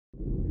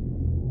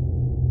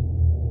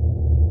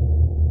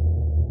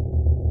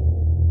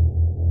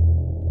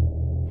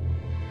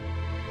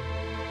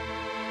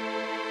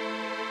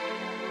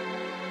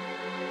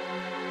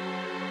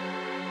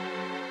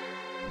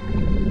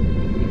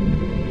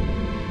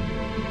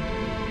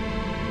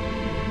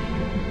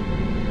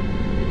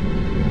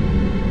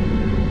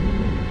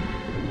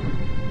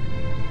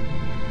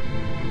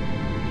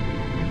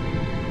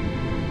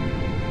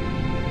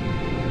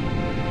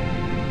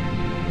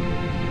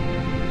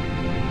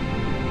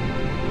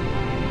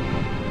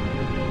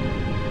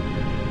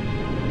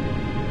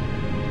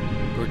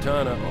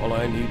Cortana, all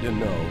I need to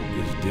know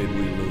is did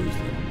we lose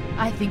them?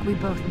 I think we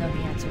both know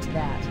the answer to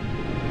that.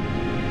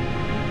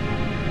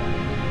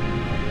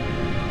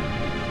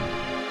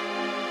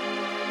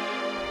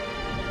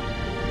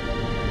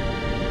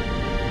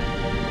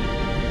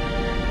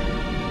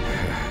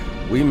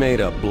 We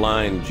made a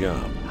blind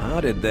jump.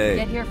 How did they...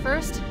 Get here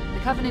first? The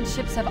Covenant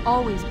ships have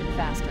always been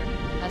faster.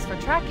 As for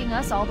tracking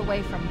us all the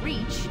way from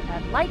Reach,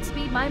 at light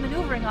speed my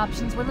maneuvering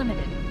options were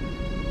limited.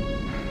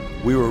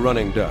 We were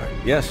running dark,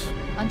 yes?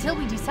 Until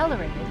we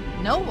decelerated,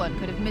 no one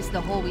could have missed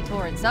the hole we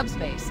tore in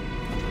subspace.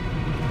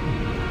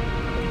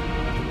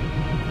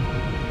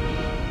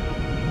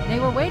 They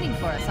were waiting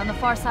for us on the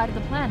far side of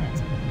the planet.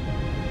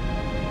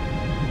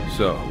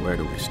 So, where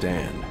do we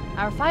stand?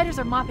 Our fighters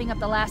are mopping up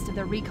the last of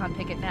their recon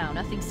picket now,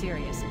 nothing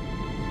serious.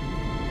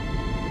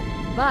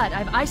 But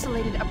I've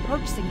isolated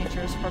approach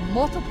signatures for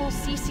multiple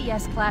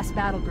CCS-class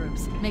battle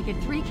groups,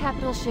 making 3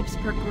 capital ships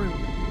per group.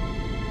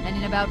 And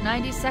in about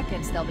 90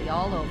 seconds, they'll be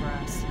all over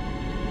us.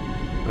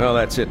 Well,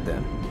 that's it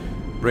then.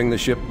 Bring the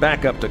ship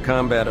back up to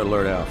Combat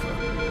Alert Alpha.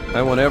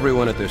 I want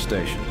everyone at their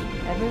stations.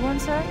 Everyone,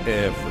 sir?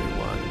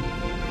 Everyone.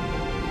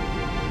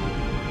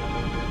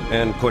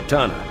 And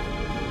Cortana.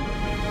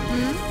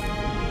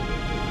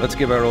 Hmm? Let's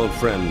give our old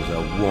friends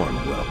a warm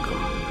welcome.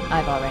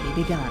 I've already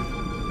begun.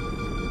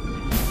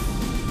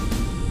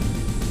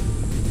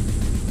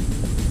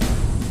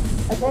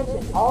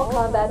 Attention, all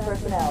combat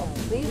personnel.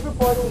 Please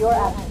report to your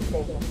action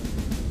stations.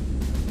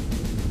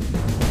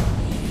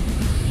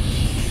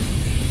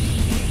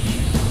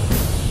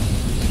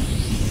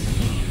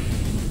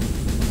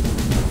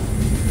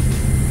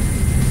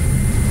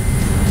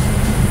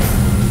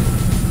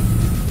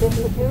 Fifth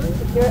platoon,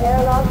 secure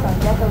airlocks on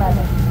deck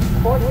 11.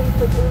 14th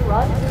platoon,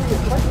 rendezvous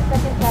with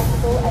 22nd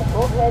Tactical at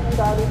Bulkhead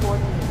Charlie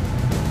 14.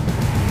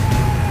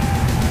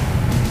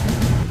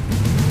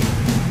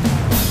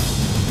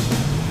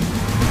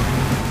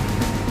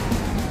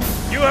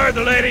 You heard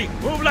the lady.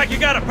 Move like you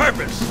got a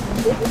purpose.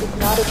 This is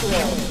not a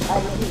drill. I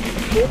repeat,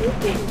 this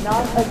is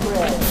not a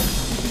drill.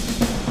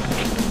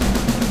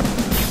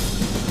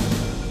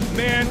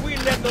 Man, we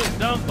let those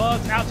dumb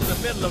bugs out to the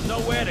middle of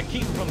nowhere to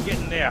keep them from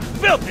getting their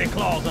filthy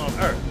claws on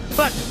Earth.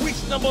 But we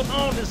stumbled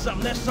onto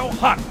something they're so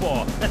hot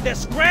for that they're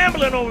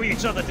scrambling over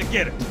each other to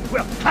get it.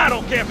 Well, I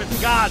don't care if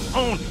it's God's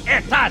own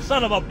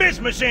anti-son-of-a-bitch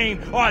machine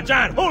or a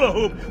giant hula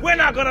hoop. We're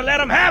not gonna let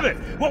them have it.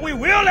 What we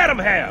will let them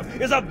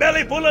have is a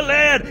belly full of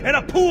lead and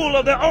a pool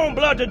of their own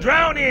blood to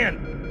drown in.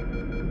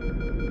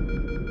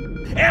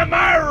 Am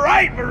I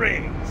right,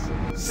 Marines?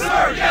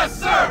 Sir, yes,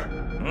 sir!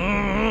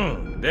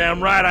 Mm-hmm.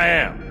 Damn right I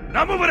am.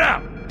 Now move it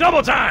out!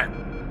 Double time!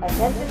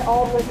 Attention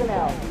all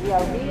personnel. We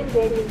are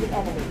re-engaging the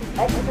enemy.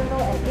 External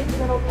and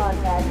internal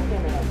contact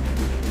imminent.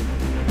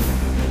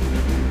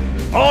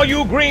 All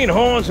you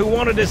greenhorns who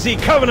wanted to see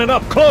Covenant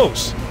up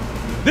close,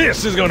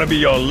 this is gonna be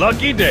your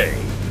lucky day.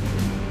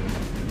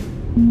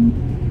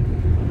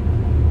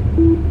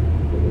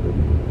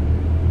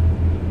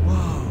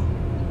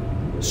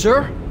 Whoa.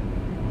 Sir?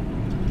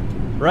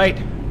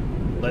 Right.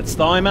 Let's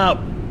thaw him out.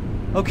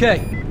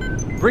 Okay.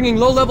 Bringing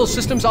low-level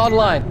systems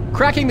online.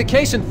 Cracking the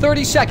case in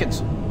 30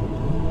 seconds.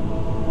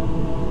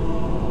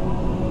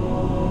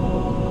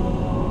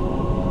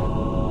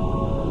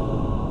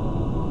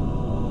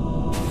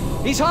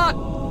 He's hot!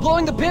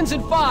 Blowing the pins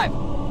in 5!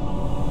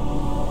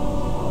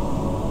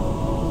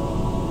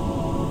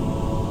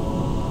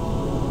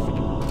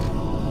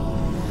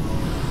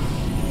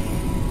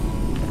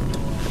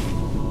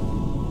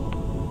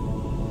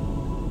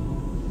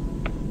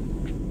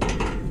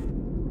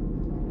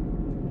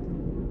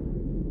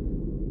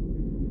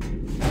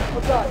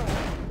 Oh God!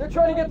 They're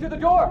trying to get through the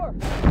door!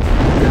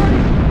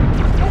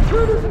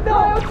 Intruders in the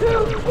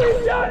IO2!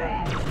 We've done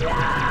it!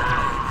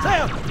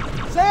 Sam!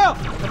 Sam!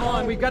 Come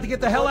on, we've got to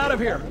get the hell out of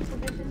here!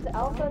 Positions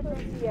Alpha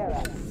through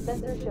Sierra.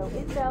 Sensors show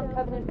inbound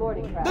Covenant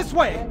boarding craft. This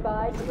way! Stand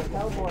by to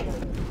repel boarding.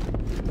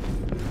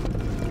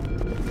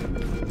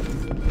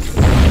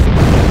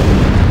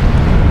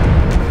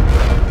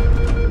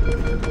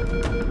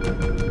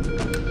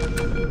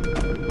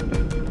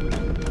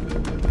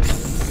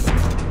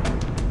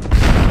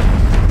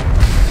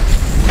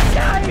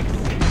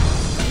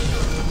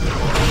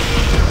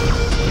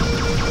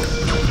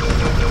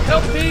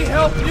 Help me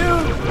help you!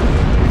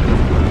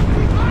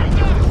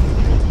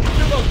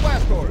 Do those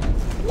blast doors!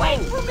 Wait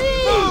for me!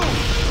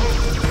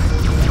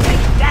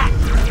 Take that!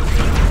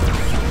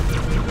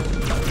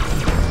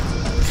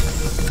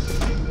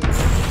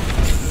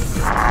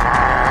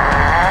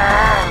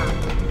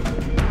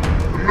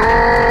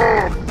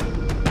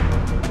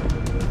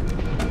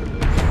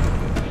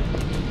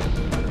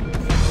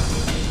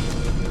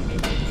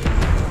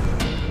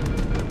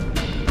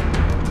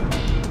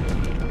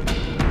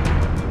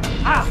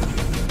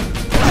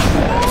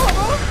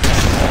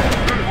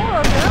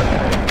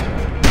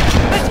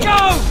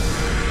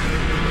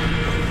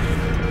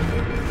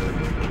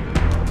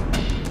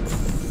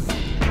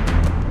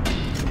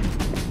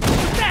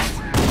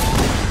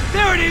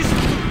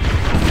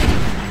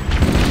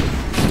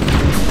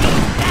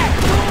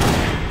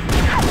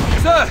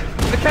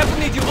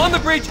 On the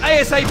bridge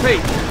ASAP!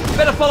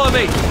 Better follow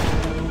me!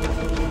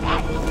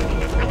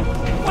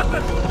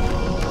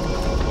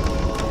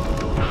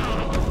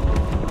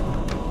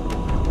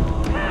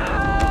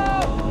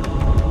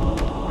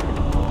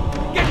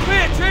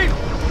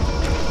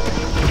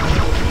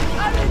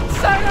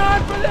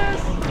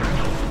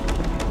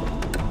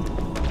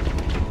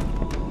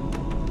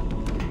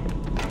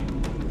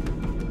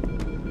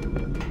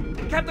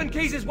 Captain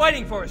Keyes is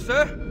waiting for us,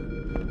 sir.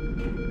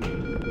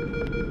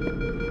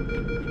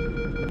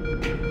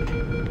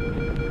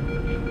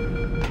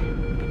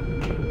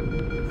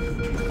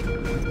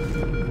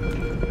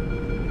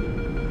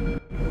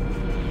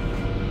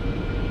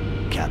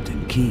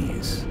 Captain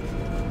Keyes.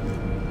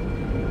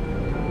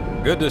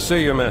 Good to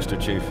see you, Master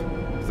Chief.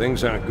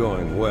 Things aren't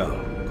going well.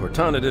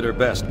 Cortana did her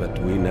best, but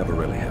we never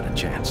really had a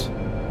chance.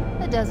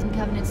 A dozen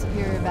Covenant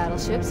superior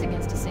battleships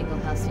against a single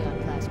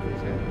Halcyon-class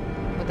cruiser.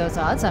 With those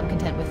odds, I'm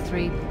content with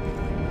 3,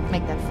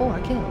 make that 4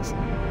 kills.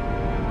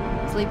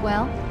 Sleep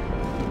well?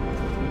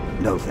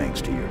 No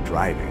thanks to your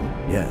driving,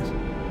 yes.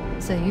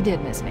 So you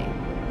did miss me.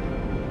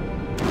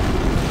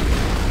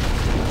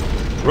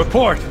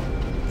 Report!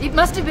 It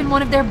must have been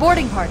one of their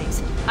boarding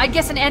parties. I'd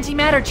guess an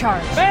antimatter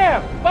charge.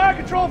 Ma'am! Fire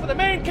control for the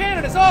main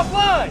cannon is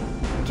offline!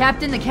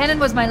 Captain, the cannon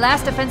was my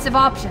last offensive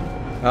option.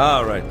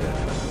 All right,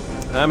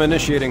 then. I'm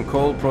initiating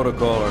Cold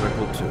Protocol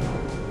Article 2.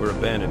 We're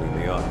abandoning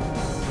the Autumn.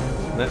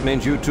 That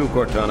means you too,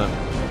 Cortana.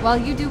 While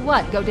you do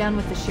what? Go down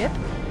with the ship?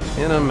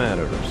 In a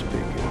manner of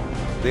speaking.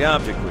 The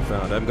object we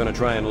found, I'm gonna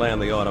try and land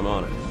the Autumn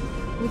on it.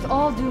 With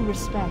all due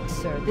respect,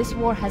 sir, this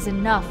war has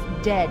enough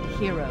dead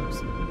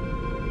heroes.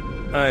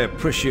 I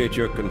appreciate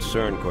your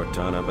concern,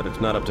 Cortana, but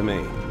it's not up to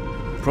me.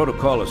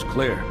 Protocol is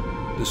clear.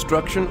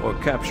 Destruction or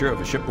capture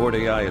of a shipboard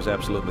AI is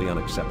absolutely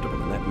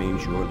unacceptable, and that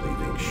means you're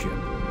leaving ship.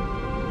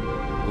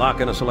 Lock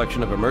in a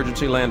selection of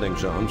emergency landing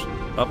zones,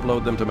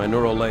 upload them to my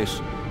neural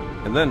lace,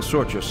 and then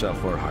sort yourself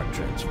for a heart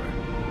transfer.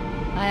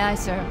 Aye, aye,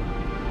 sir.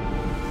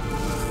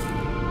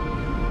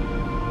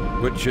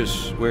 Which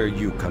is where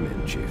you come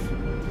in, Chief.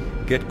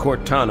 Get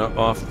Cortana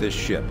off this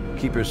ship.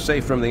 Keep her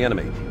safe from the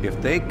enemy.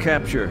 If they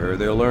capture her,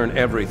 they'll learn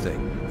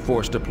everything.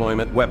 Force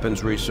deployment,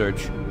 weapons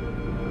research,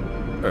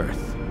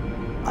 Earth.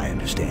 I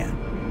understand.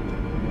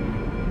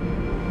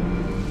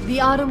 The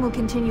Autumn will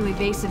continue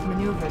evasive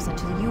maneuvers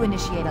until you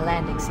initiate a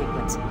landing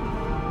sequence.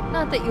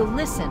 Not that you'll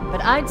listen,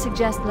 but I'd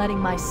suggest letting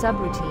my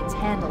subroutines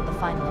handle the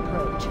final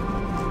approach.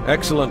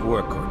 Excellent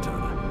work,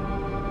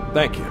 Cortana.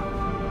 Thank you.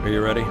 Are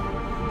you ready?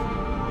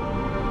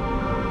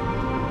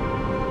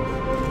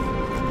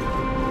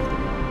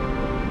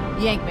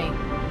 Yank me.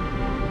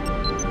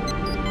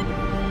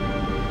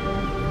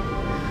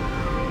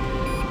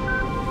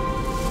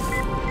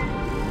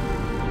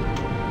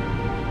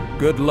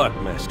 Good luck,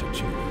 Master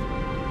Chief.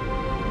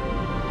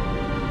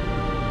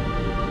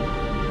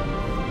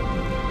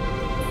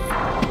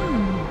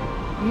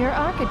 Your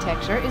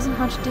architecture isn't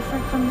much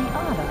different from the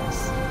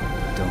Autumn's.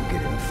 Don't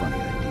get any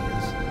funny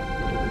ideas.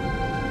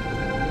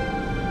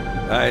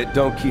 I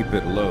don't keep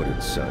it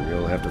loaded, son.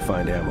 You'll have to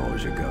find ammo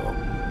as you go.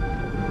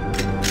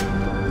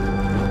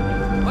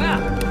 Wow,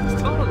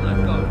 it's taller than I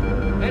thought.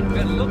 And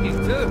better looking,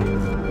 too.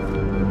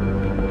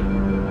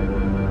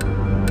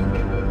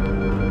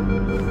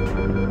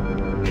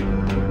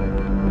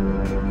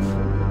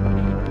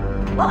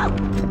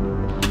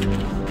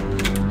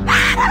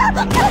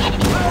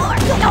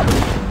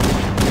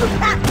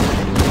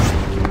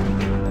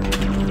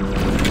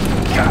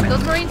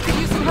 Those Marines could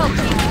use some help,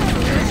 Chief.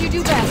 Do what you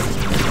do best.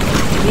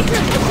 Keep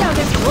your head down.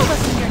 There's 2 of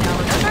us in here now,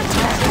 remember?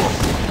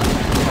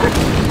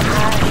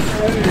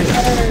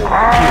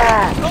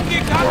 Don't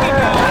get cocky,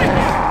 boy!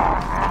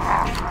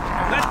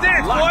 Let's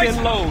dance, Lock boys!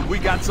 and load. We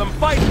got some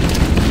fight.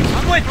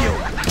 I'm with you.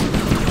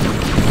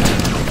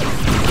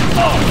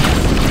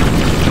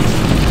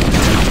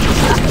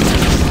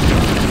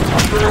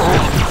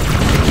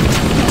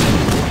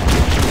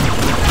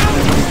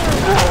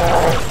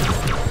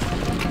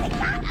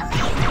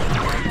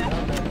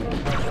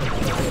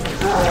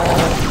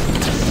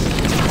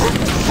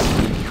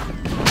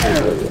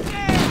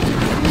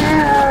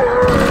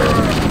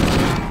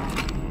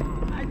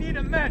 I need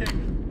a medic!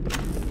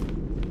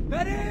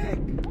 Medic!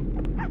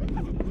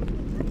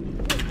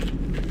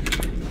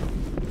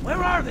 Where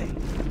are they?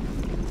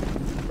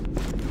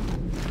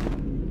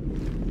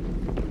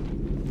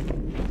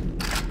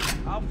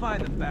 I'll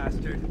find the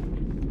bastard.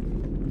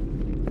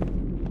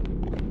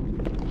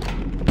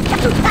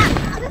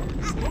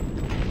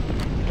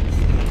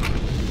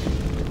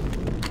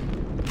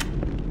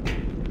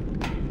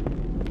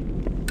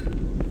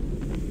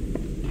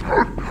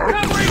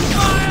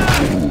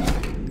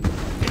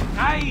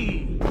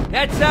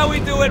 That's how we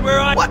do it, we're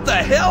on— What the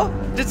hell?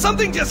 Did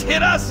something just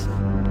hit us?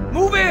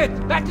 Move it!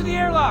 Back to the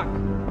airlock!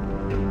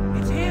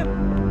 It's him!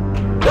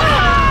 There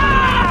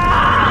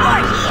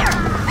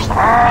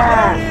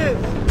it is!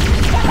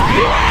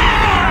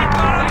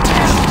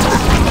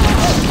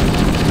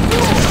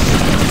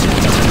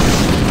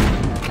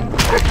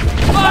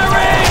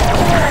 Firing!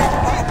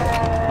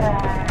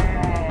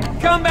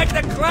 Come back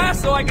to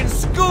class so I can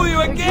school you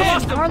They're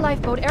again! using our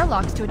lifeboat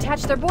airlocks to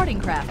attach their boarding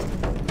craft.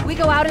 We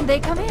go out and they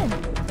come in.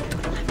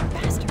 Clever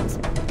bastards.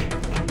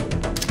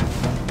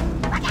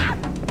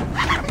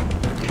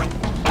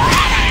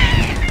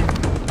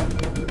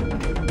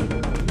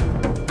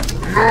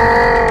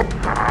 Covering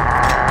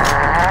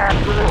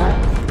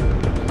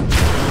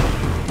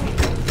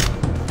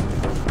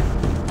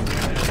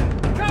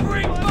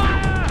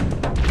fire!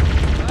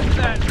 What's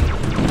that?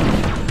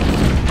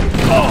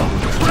 Oh,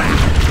 crap!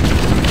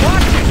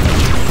 Watch it!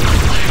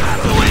 Out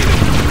of the way!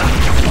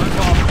 One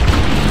ball.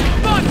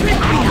 Come on,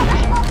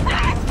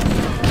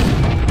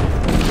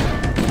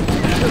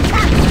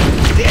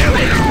 damn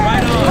it!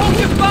 Right on! Hold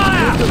your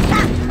fire!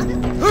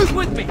 Who's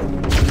with me?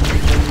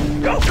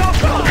 Go, go,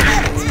 go!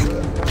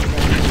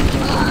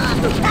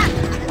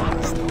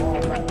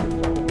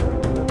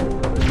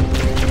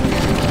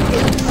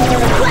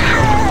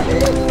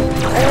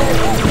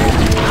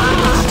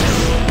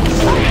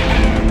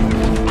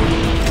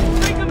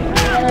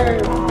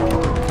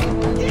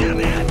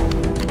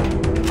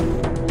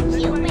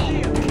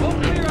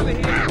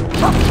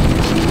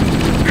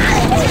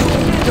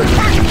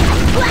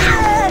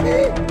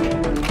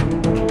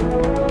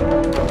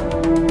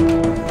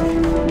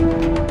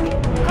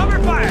 Cover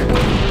fire!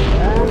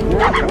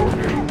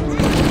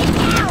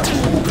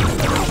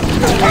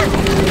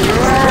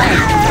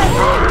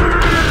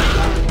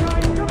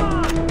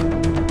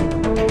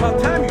 About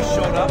time you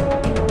showed up.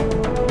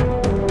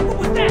 What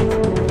was that?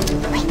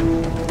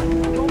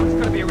 No one's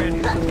gonna be around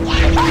here.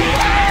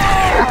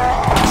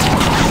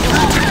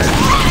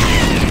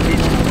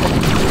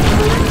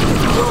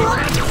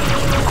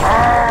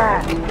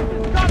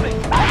 Stop it!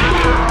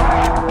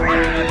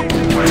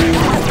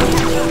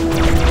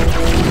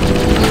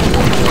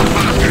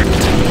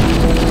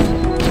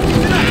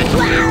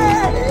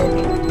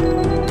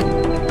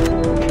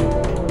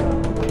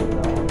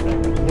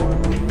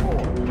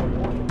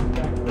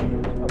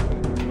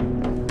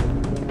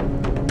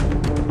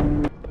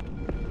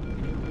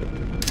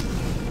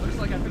 Looks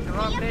like I picked the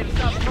wrong day to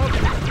stop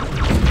smoking.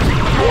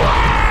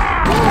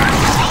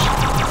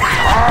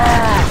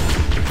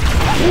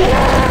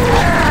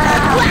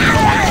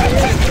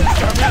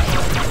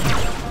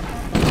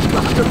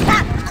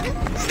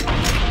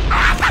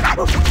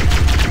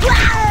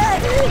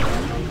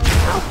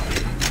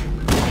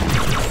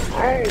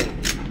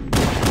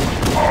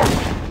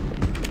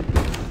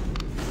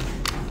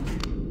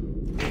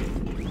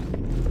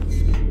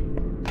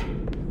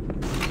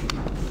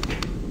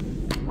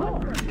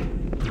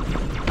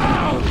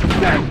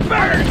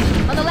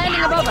 On the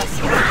landing above us.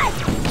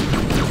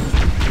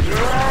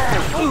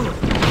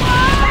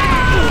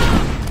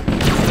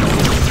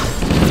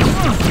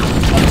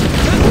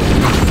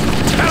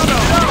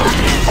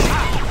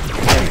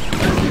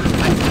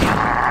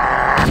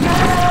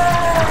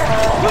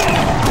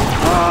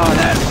 Oh,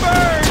 that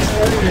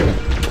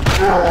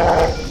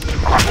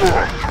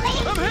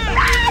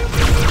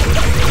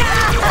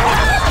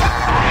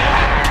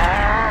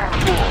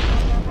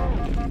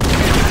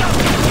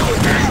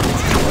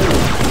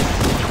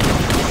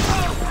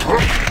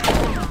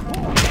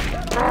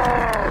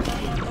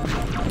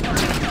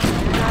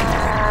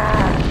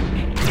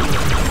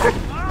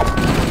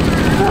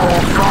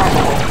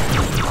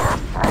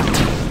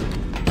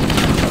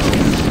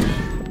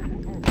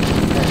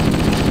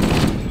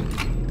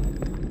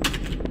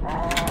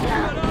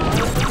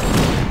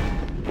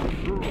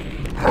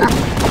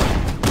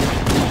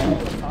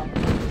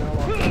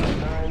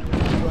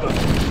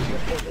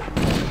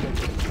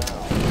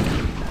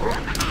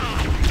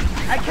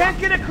I can't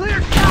get a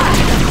clear shot!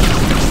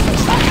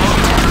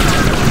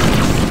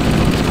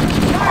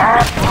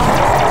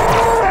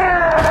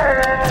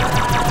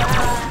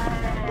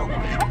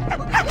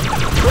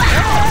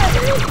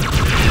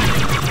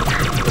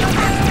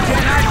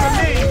 Can't hide from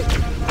me!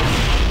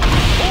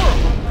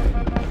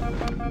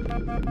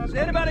 Horrible! Does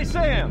anybody see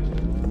him?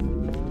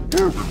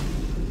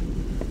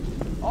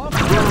 All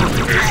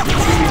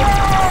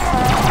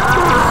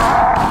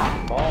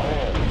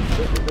hands,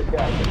 this is the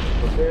captain.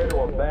 Prepare to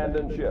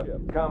abandon ship.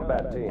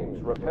 Combat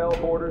teams, repel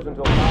boarders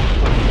until ops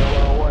personnel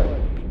are away.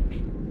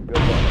 Good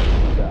luck.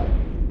 Peace out.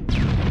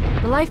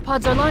 The life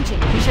pods are launching.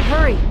 We should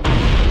hurry.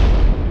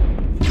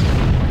 The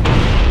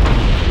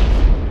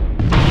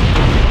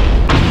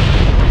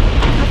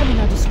Covenant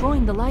are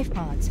destroying the life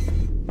pods.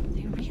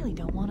 They really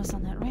don't want us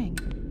on that ring.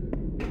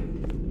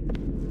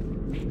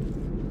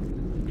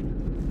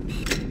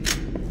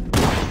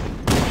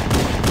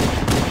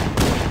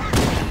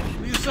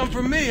 Leave some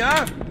for me,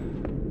 huh?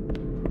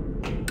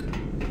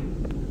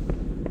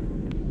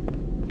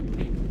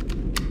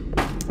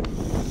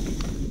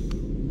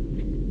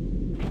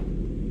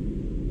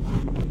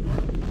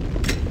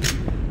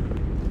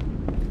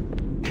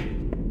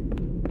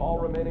 All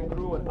remaining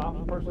crew and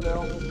ops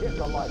personnel, hit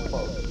the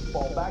lifeboat.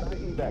 Fall back to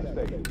evac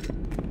station.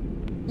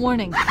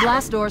 Warning,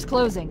 blast doors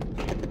closing.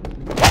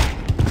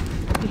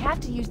 We have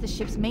to use the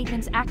ship's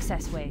maintenance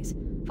access ways.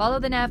 Follow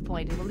the nav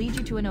point. It will lead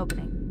you to an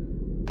opening.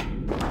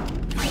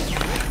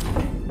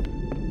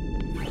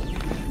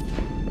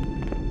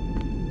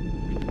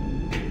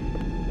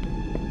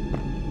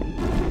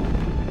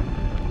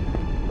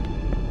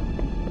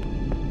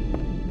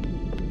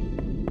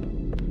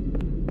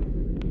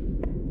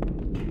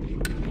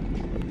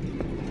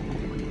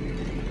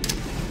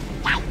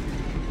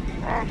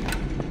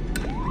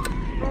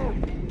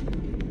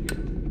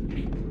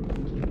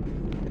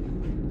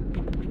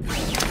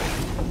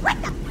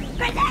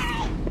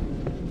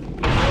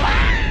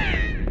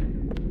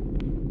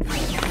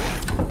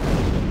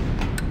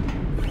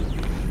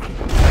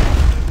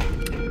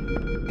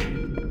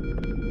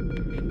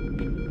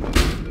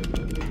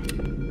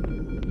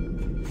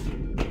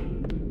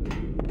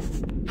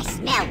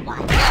 smell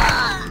one.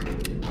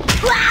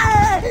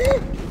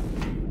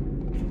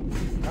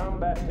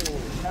 Combat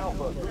team,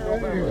 Alpha, 3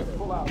 November,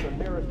 pull out the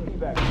nearest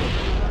evac.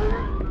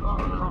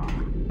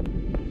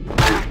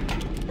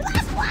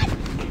 Last one!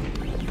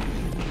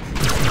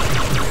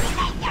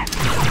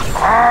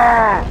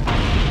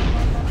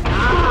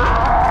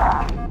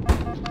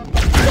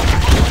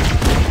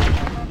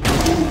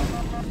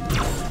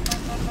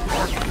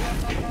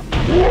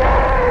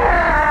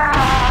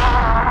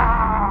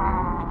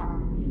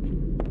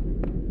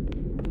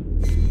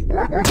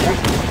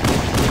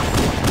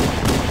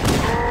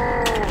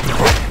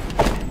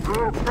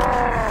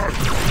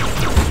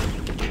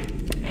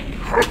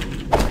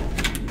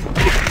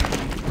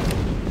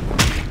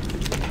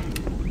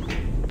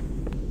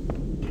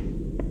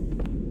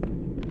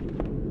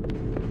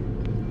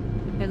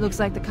 It looks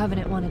like the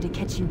Covenant wanted to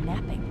catch you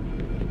napping.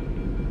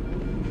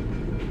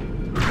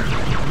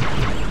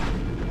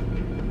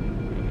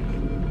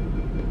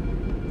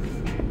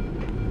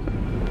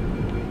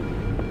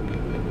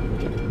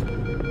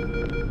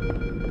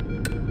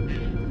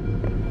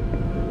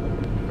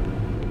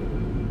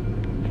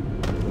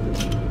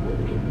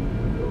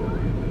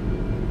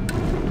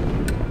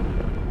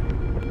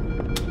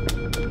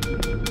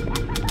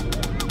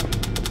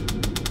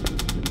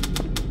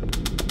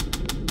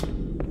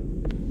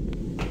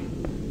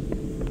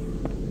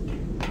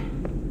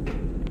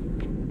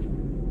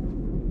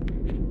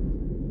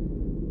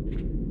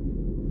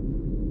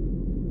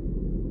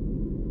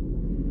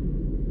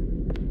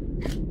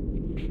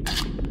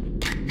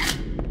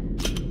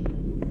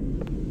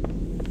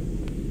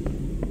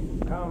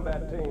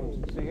 Combat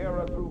teams,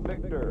 Sierra through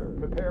Victor,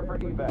 prepare for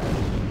evac.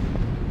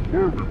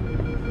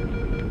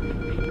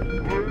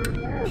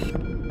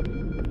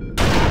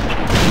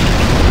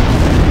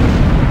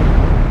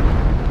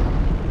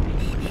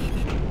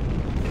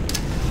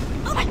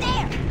 Over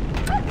there!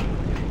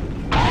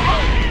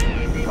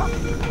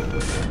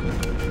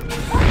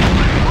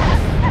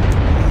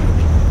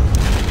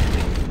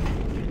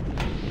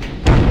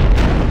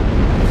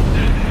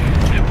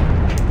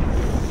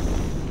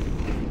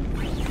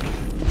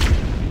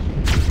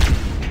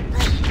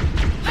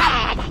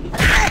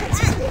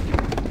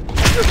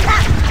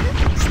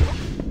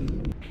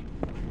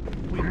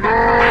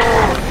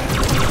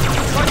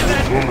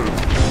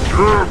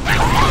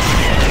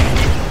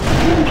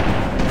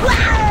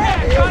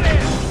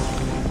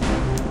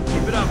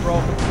 Keep it up, bro.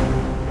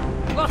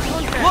 Look,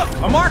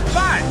 a Mark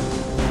 5!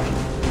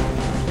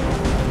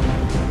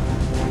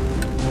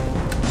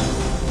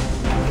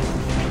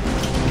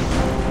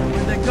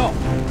 Where'd they go?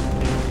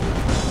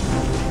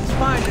 Let's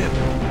find him.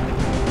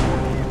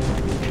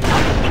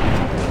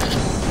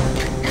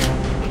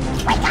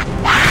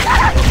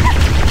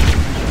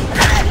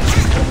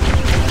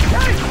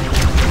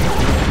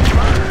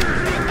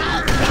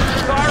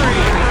 Sorry!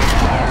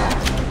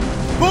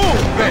 Boom,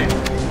 babe!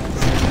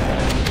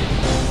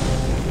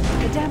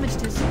 The damage to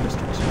the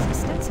superstructure is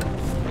extensive.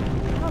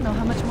 I don't know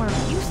how much more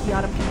abuse the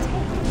Autumn can take.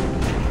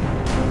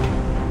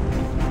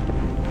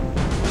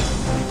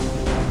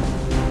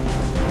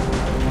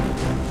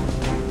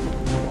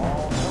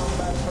 All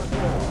combat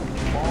personnel,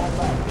 fall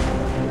back.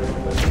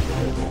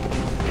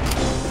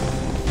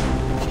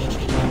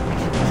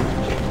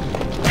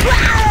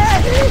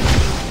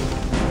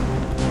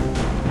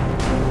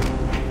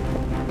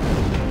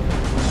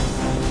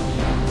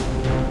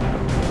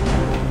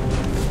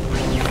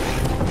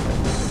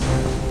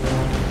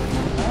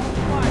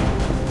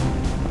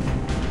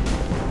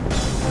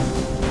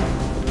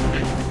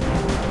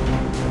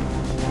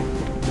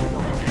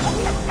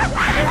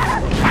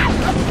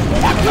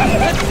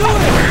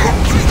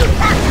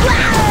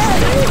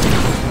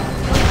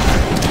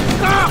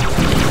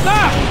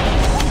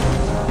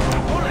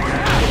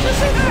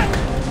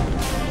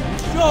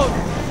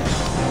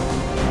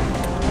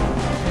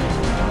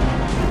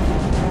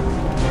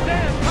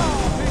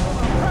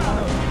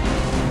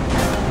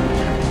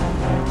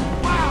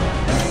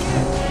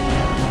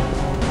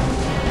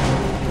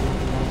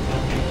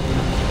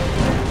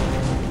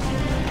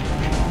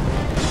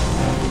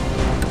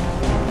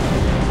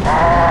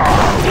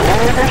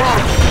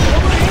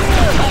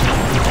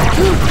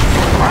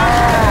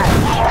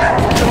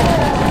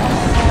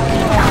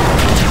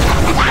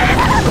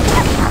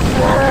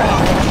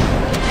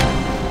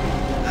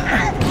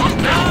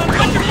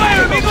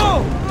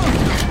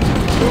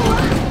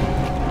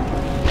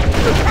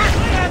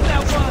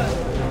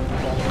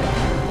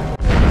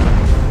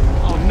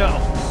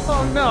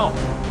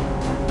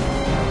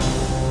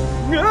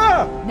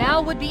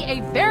 Now would be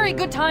a very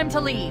good time to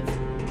leave.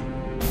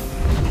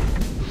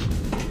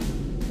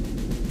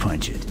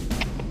 Punch it.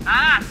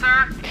 Ah,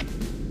 sir.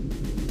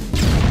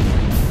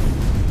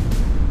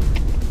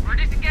 We're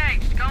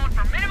disengaged, going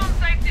for minimum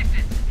safe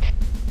distance.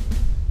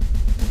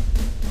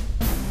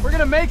 We're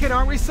gonna make it,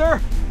 aren't we,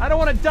 sir? I don't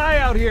want to die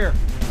out here.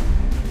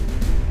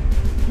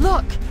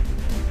 Look!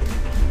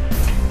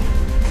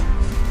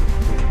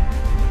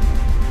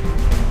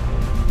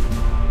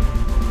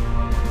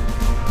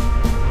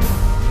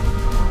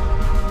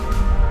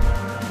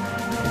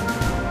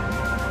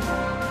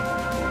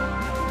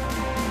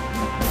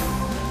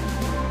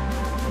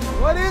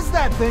 What is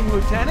that thing,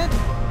 Lieutenant?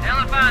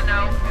 Hell if I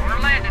know. We're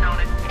landing on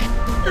it.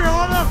 You're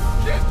on him!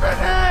 She's been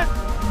hit!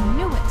 I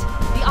knew it.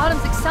 The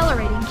Autumn's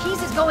accelerating.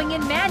 Keys is going in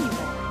manual.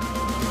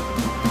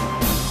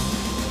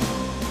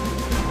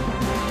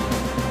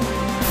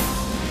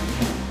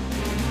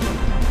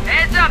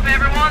 Heads up,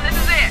 everyone. This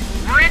is it.